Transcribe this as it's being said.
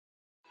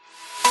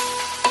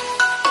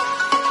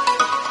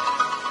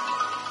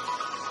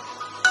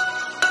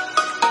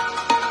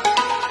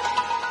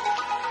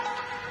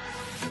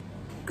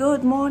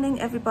Good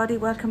morning everybody,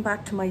 welcome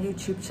back to my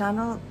YouTube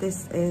channel.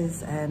 This is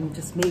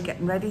just me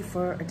getting ready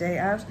for a day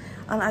out,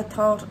 and I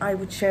thought I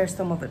would share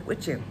some of it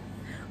with you.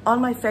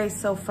 On my face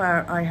so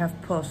far I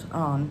have put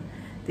on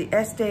the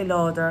Estee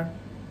Lauder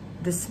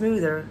The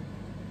Smoother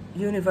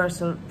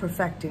Universal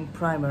Perfecting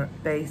Primer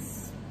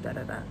Base,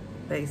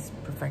 Base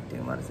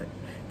Perfecting, what is it?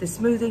 The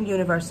Smoothing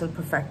Universal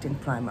Perfecting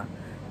Primer.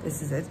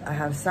 This is it. I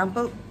have a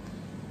sample,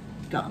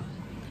 gone.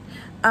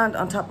 And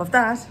on top of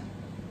that,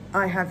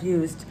 I have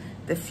used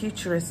the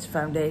Futurist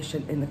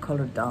foundation in the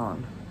colour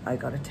Dawn. I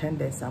got a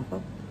 10-day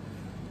sample.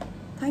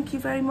 Thank you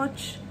very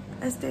much,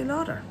 Estee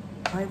Lauder.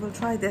 I will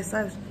try this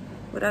out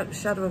without a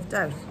shadow of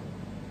doubt.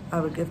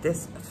 I will give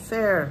this a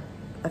fair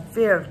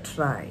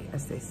try,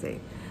 as they say.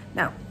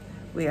 Now,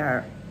 we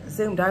are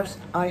zoomed out.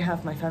 I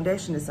have my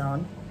foundation is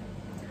on.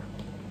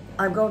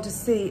 I'm going to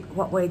see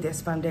what way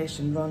this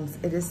foundation runs.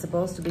 It is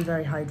supposed to be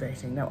very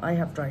hydrating. Now, I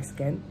have dry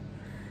skin,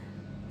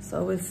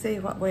 so we'll see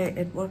what way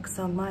it works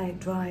on my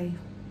dry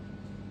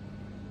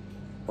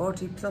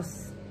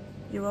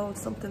 40+-year-old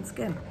something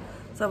skin.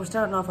 So we're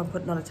starting off, I'm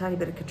putting on a tiny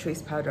bit of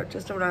Catrice powder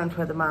just around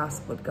where the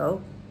mask would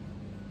go.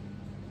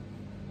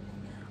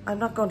 I'm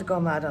not going to go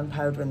mad on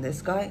powdering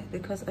this guy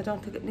because I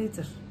don't think it needs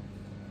it.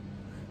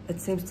 It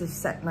seems to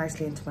set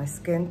nicely into my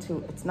skin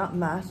too. It's not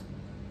matte,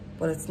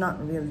 but it's not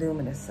real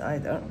luminous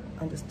either.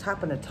 I'm just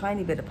tapping a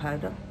tiny bit of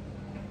powder,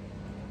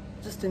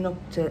 just enough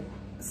to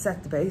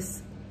set the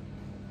base,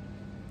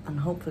 and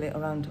hopefully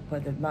around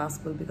where the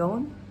mask will be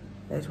going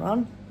later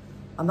on.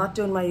 I'm not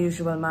doing my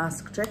usual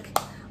mask trick.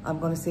 I'm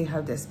going to see how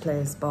this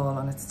plays ball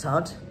on its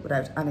Todd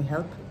without any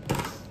help.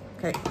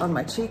 Okay, on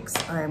my cheeks,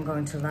 I am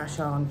going to lash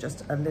on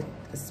just a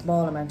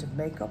small amount of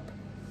makeup.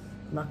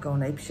 I'm not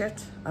going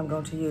apeshit. I'm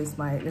going to use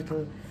my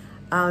little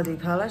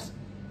Aldi palette,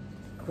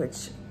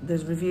 which the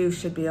review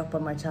should be up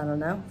on my channel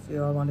now, if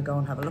you all want to go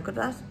and have a look at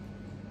that.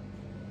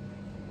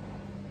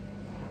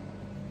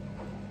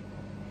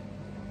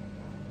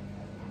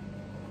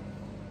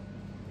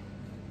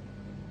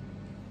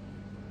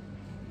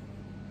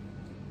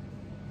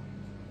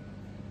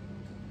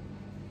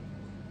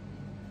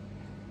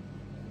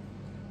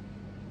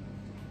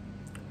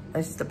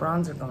 This is the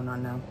bronzer going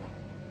on now.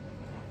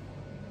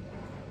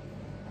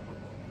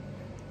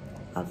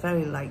 A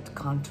very light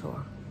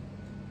contour.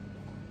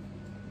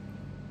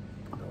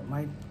 Although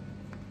my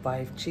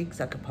 5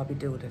 cheeks, I could probably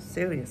do with a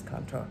serious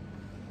contour,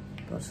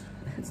 but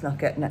it's not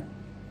getting it.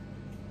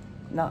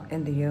 Not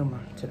in the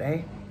humor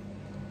today.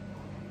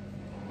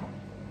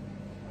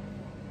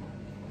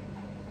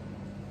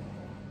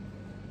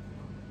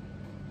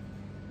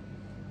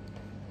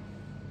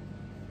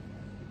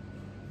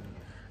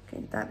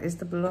 Okay, that is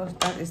the blush,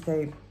 that is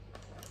the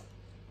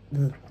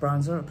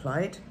bronzer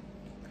applied.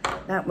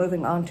 Now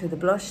moving on to the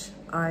blush,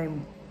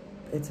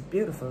 it's a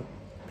beautiful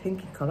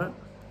pinky colour.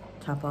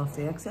 Tap off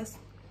the excess.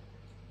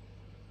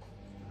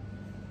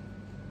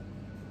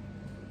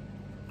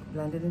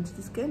 Blend it into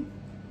the skin.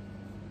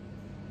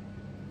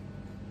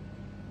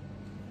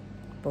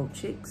 Both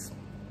cheeks.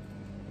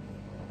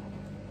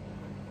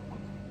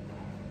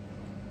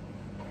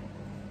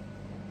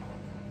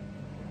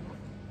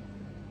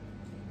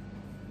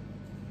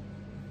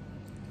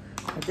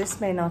 Now,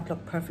 this may not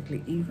look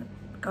perfectly even,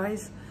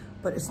 guys,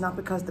 but it's not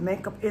because the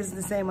makeup is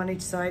the same on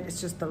each side. It's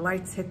just the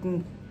light's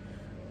hitting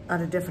at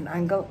a different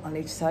angle on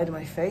each side of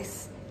my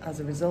face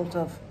as a result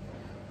of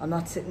I'm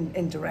not sitting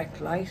in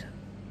direct light.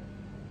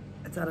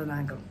 It's at an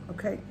angle.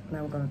 Okay,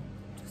 now we're going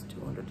to just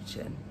do under the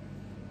chin.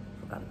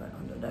 Forgot about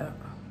under there.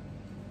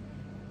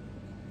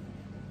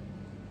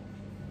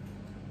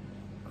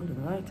 Under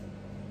the right.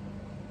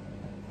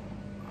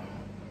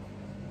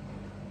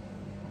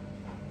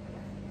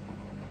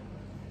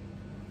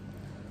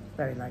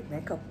 Very light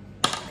makeup.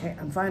 Okay,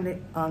 and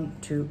finally on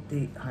to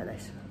the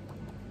highlight.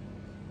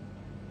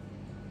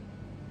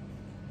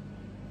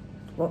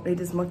 Won't need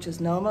as much as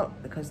normal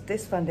because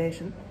this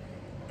foundation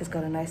has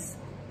got a nice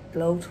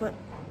glow to it.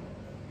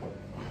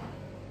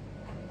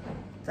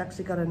 It's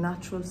actually got a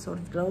natural sort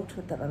of glow to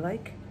it that I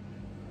like.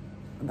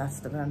 And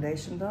that's the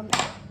foundation done.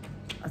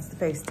 That's the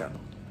face done.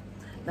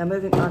 Now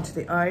moving on to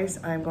the eyes,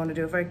 I'm going to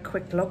do a very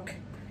quick look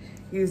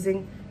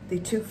using the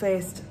Too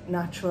Faced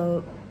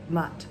Natural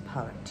Matte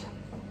Palette.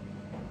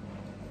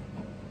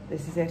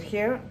 This is it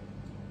here,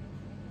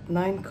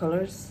 9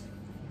 colours.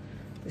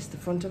 This is the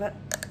front of it,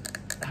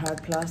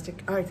 hard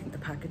plastic. I think the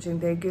packaging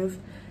they give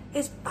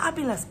is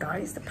fabulous,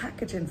 guys. The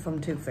packaging from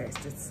Too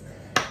Faced,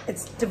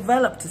 it's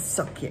developed to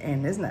suck you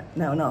in, isn't it?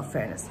 No, in all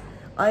fairness.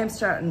 I am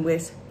starting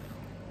with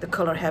the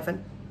colour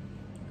Heaven,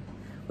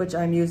 which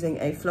I'm using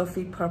a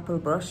fluffy purple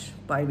brush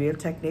by Real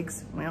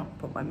Techniques. Well,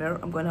 put my mirror,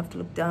 I'm going to have to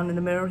look down in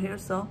the mirror here,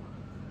 so.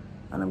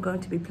 And I'm going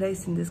to be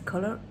placing this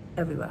colour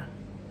everywhere.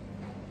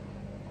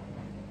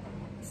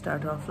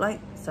 Start off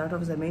light, start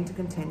off as I mean to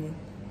continue.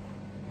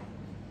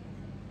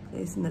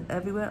 Placing it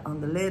everywhere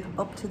on the lid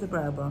up to the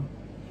brow bone.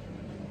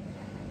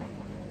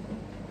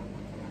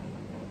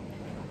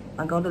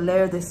 I'm going to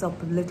layer this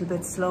up a little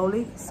bit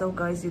slowly, so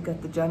guys, you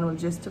get the general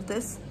gist of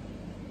this.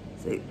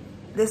 See,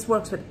 this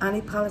works with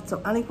any palette,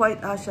 so any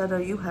white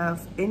eyeshadow you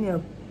have in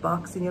your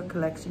box, in your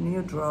collection, in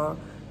your drawer,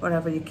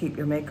 wherever you keep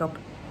your makeup.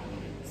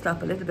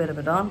 Slap a little bit of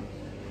it on,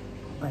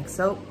 like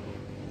so.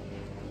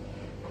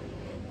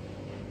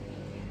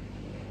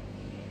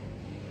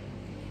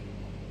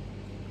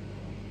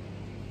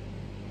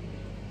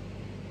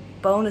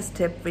 Bonus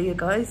tip for you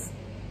guys,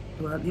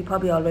 well, you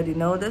probably already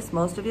know this,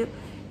 most of you.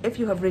 If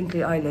you have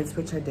wrinkly eyelids,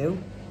 which I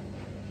do,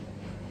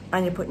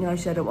 and you're putting your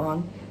eyeshadow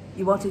on,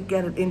 you want to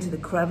get it into the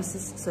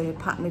crevices, so you're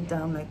patting it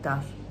down like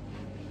that.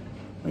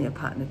 When you're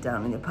patting it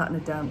down, and you're patting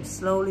it down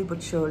slowly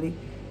but surely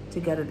to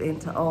get it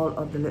into all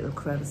of the little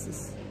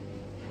crevices.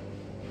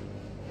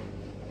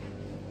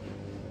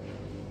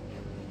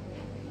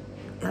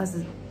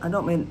 I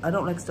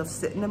don't like stuff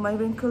sitting in my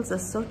wrinkles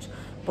as such,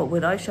 but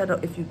with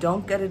eyeshadow, if you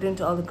don't get it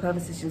into all the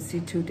crevices, you'll see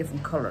two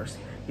different colors,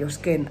 your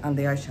skin and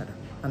the eyeshadow,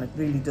 and it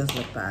really does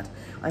look bad.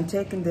 I'm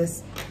taking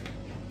this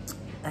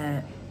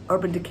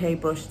Urban Decay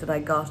brush that I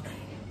got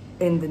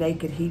in the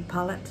Naked Heat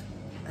palette.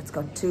 It's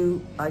got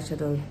two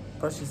eyeshadow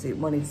brushes,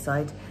 one each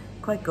side,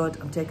 quite good.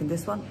 I'm taking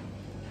this one,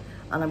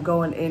 and I'm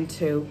going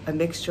into a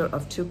mixture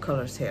of two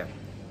colors here.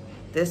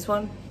 This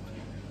one,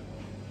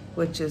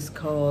 which is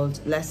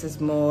called Less is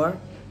More,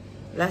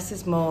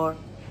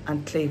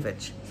 and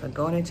Cleavage. So I'm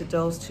going into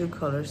those two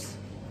colors,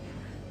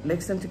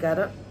 mix them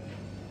together,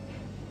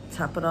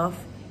 tap it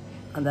off,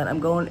 and then I'm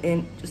going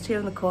in just here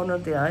in the corner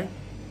of the eye,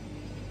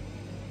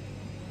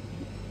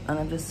 and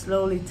I'm just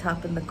slowly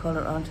tapping the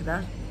color onto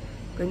that,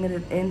 bringing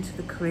it into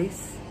the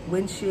crease,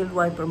 windshield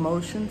wiper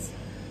motions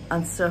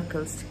and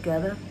circles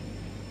together,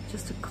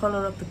 just to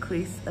color up the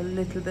crease a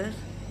little bit.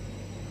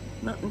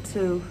 Nothing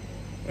too,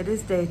 it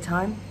is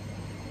daytime,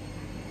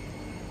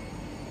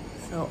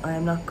 so I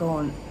am not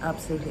going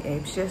absolutely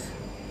apeshit.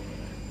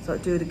 So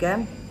do it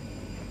again.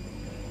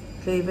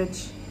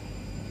 Cleavage,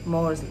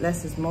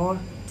 less is more,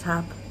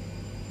 tap,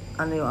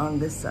 and you're on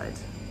this side.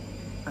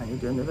 And you're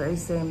doing the very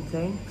same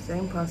thing,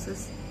 same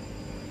process.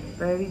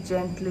 Very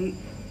gently,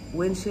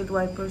 windshield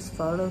wipers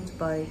followed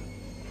by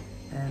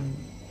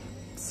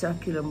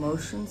circular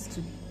motions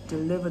to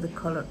deliver the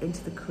color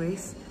into the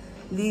crease,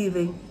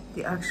 leaving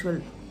the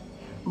actual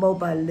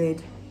mobile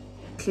lid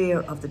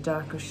clear of the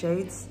darker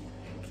shades,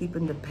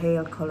 keeping the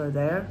pale color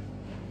there,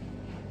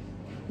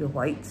 your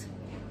white.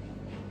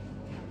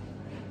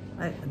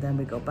 Right, and then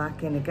we go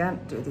back in again,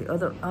 do the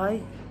other eye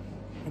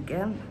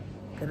again,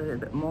 get a little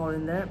bit more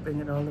in there, bring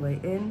it all the way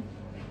in,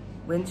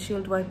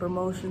 windshield wiper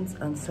motions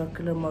and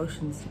circular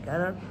motions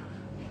together.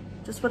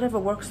 Just whatever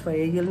works for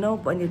you. You'll know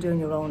when you're doing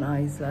your own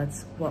eyes,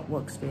 that's what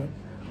works for you,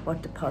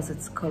 what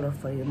deposits color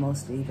for you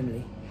most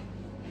evenly.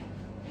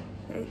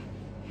 Okay,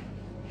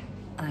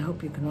 I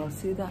hope you can all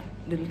see that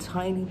little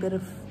tiny bit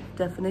of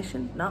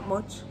definition, not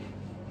much.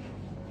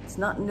 It's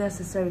not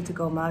necessary to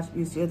go matte.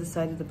 Use the other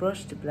side of the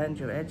brush to blend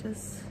your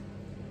edges.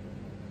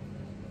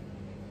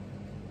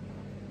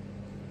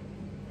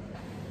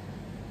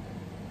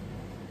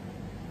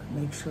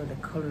 Make sure the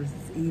color is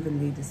as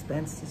evenly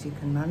dispensed as you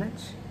can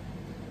manage.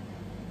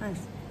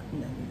 Nice,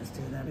 and then you just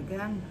do that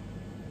again.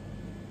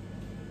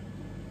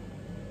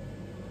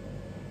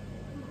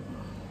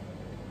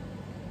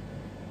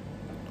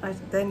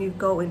 Right, then you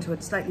go into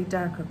a slightly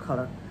darker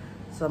color.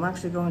 So I'm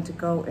actually going to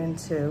go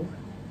into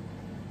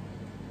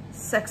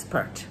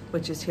Sexpert,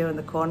 which is here in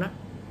the corner.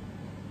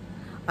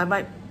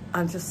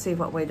 I'll just see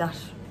what way that,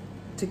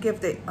 to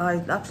give the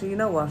eye, actually, you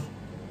know what?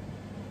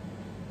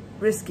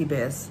 Risky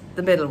Base,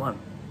 the middle one.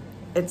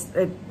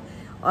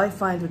 I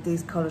find with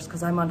these colors,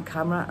 because I'm on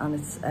camera and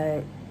it's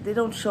they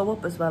don't show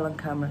up as well on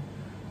camera.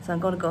 So I'm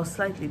going to go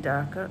slightly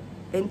darker,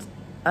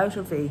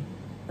 outer V,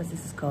 as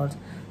this is called.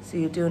 So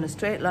you're doing a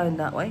straight line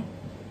that way,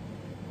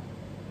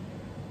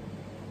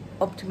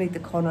 up to meet the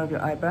corner of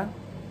your eyebrow,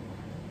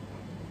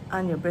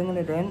 and you're bringing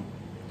it in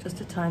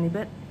just a tiny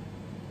bit.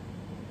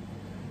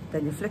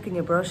 Then you're flicking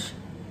your brush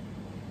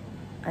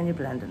and you're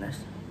blending it.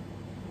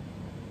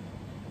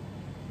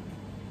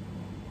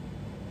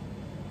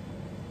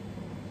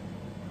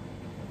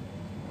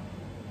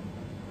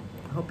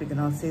 I hope you can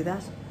all see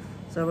that.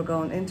 So we're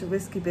going into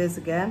Whiskey Biz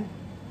again.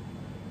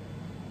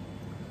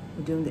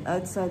 We're doing the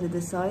outside of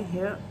this eye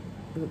here,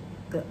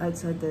 the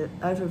outside, the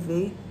outer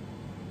V.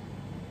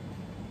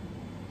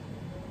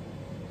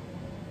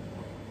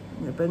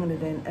 You're bringing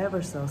it in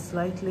ever so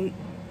slightly,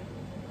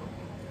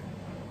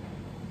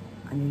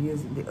 and you're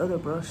using the other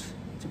brush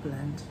to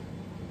blend.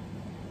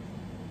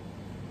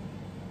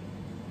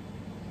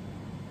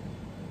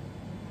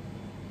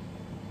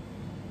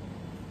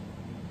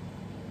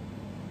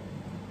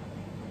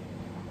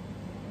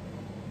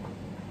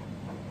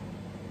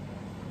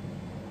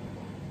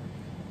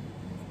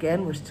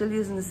 Again, we're still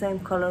using the same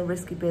color,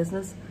 Risky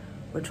Business.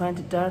 We're trying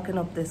to darken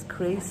up this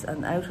crease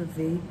and outer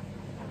V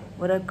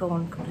without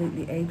going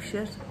completely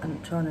apeshit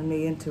and turning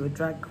me into a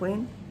drag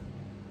queen.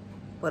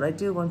 But I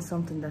do want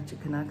something that you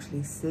can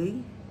actually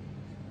see.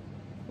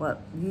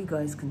 Well, you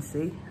guys can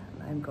see.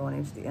 I'm going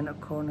into the inner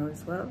corner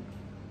as well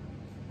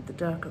with the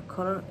darker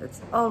color. It's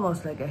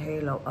almost like a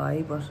halo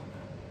eye, but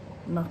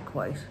not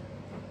quite.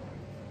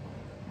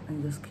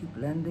 And just keep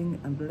blending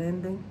and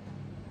blending.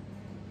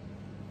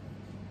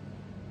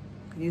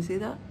 Can you see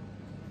that?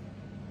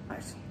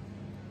 Right.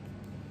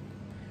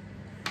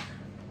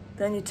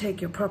 Then you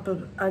take your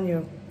purple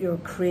and your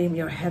cream,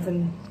 your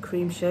Heaven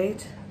cream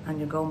shade, and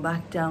you're going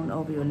back down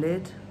over your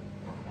lid,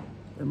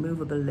 your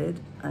movable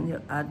lid, and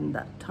you're adding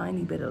that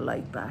tiny bit of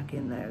light back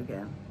in there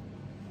again.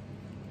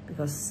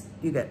 Because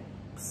you get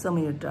some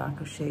of your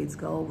darker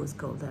shades always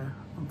go there,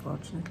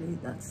 unfortunately.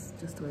 That's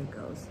just the way it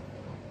goes.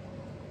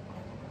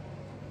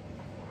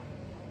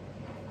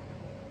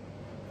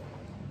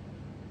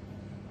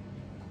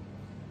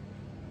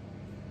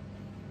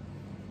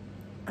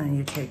 And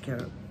you take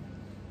your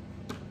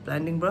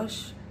blending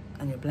brush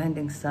and your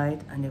blending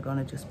side, and you're going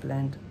to just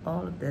blend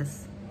all of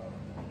this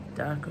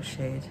darker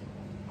shade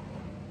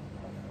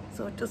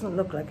so it doesn't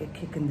look like a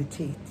kick in the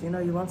teeth. You know,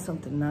 you want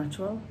something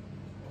natural.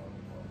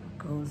 It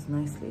goes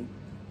nicely.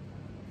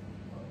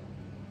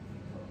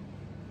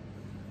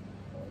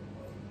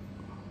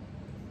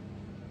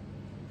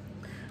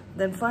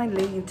 Then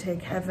finally you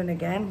take Heaven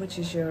again, which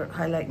is your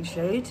highlighting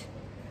shade,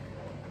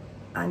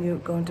 and you're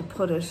going to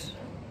put it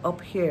up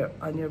here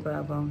on your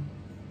brow bone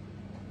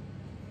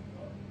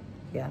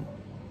again,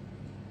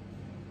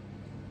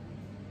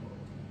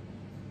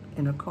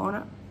 inner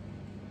corner,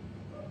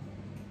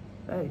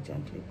 very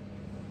gently.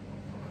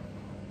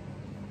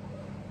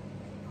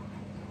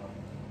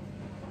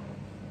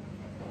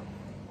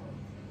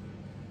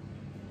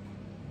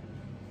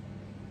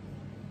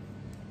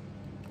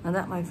 And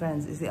that, my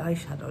friends, is the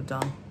eyeshadow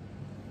done.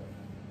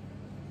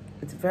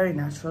 It's very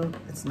natural,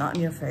 it's not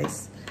in your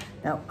face.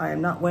 Now, I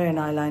am not wearing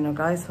eyeliner,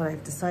 guys. What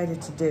I've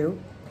decided to do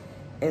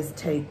is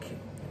take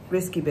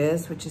Risky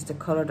Biz, which is the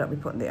color that we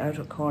put in the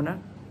outer corner,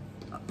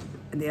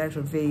 in the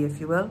outer V,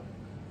 if you will,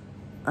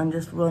 and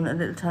just run a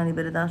little tiny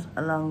bit of that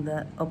along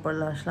the upper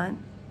lash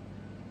line.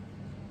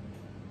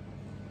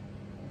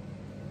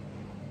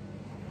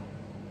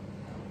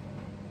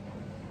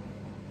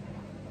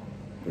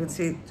 You can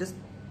see just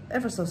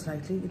ever so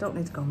slightly, you don't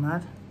need to go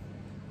mad.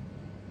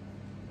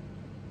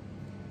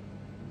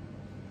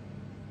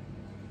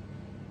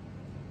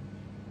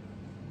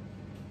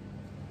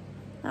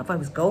 Now, if I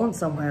was going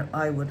somewhere,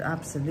 I would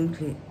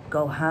absolutely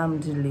go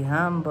ham diddly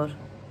ham, but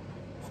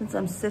since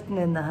I'm sitting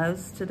in the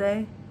house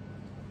today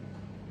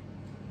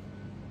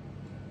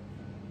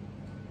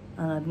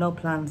and I've no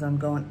plans on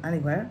going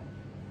anywhere,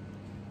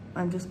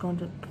 I'm just going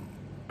to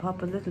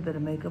pop a little bit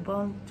of makeup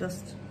on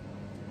just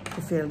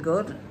to feel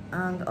good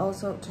and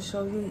also to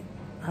show you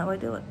how I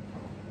do it.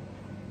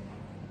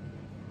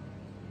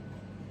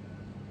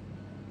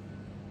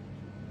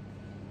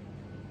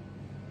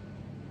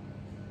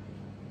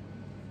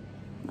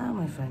 Now,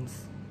 my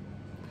friends,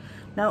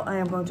 now I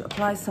am going to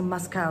apply some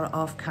mascara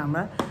off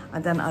camera,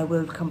 and then I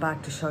will come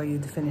back to show you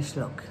the finished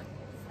look.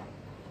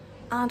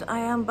 And I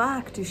am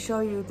back to show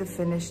you the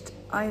finished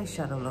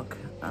eyeshadow look.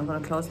 I'm going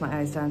to close my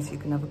eyes down so you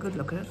can have a good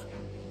look at it.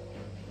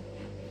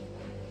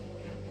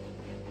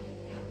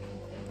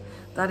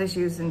 That is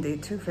using the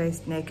Too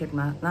Faced Naked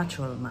Matte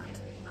Natural Matte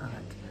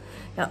palette.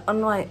 Now,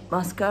 on my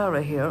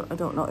mascara here, I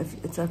don't know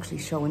if it's actually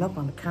showing up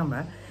on the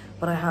camera,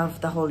 but I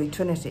have the Holy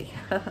Trinity,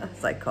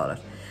 as I call it.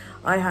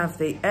 I have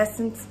the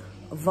Essence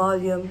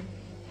Volume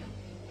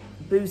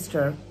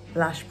Booster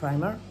Lash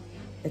Primer.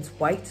 It's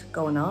white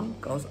going on,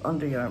 goes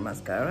under your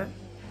mascara,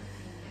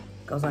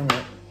 goes on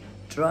your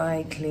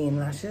dry, clean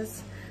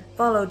lashes,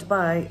 followed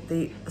by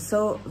the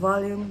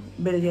Volume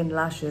Million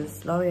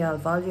Lashes, L'Oreal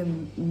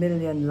Volume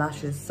Million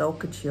Lashes So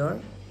Couture,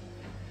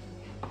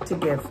 to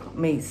give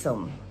me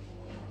some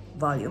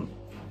volume.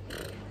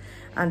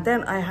 And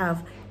then I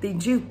have the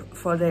dupe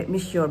for the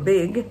Monsieur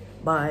Big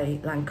by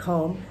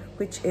Lancome,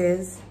 which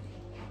is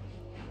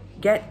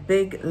Get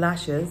Big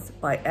Lashes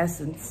by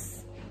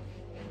Essence,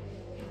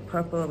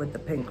 purple with the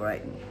pink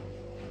writing.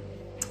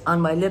 On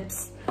my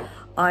lips,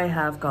 I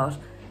have got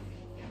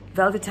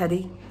Velvet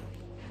Teddy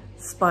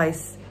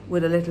Spice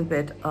with a little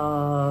bit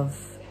of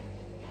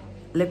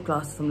lip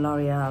gloss from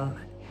L'Oreal,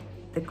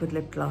 liquid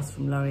lip gloss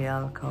from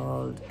L'Oreal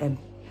called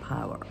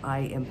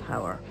Eye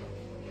Empower,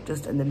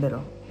 just in the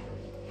middle.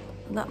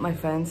 And that, my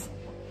friends,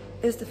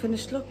 is the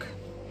finished look.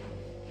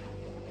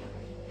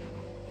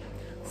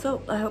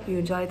 So I hope you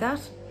enjoyed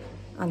that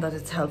and that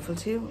it's helpful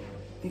to you.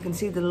 You can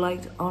see the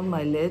light on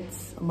my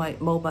lids, my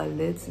mobile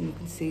lids, and you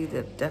can see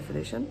the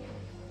definition.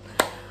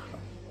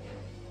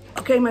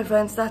 Okay, my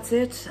friends, that's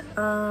it,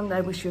 and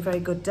I wish you a very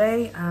good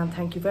day, and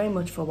thank you very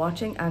much for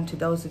watching. And to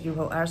those of you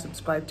who are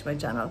subscribed to my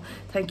channel,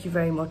 thank you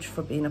very much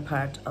for being a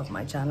part of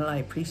my channel. I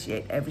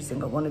appreciate every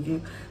single one of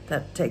you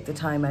that take the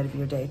time out of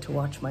your day to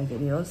watch my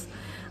videos,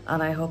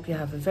 and I hope you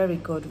have a very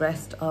good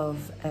rest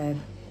of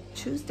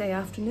Tuesday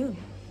afternoon.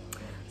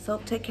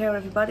 So take care,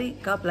 everybody.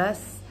 God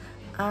bless,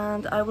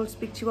 and I will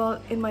speak to you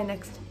all in my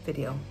next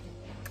video.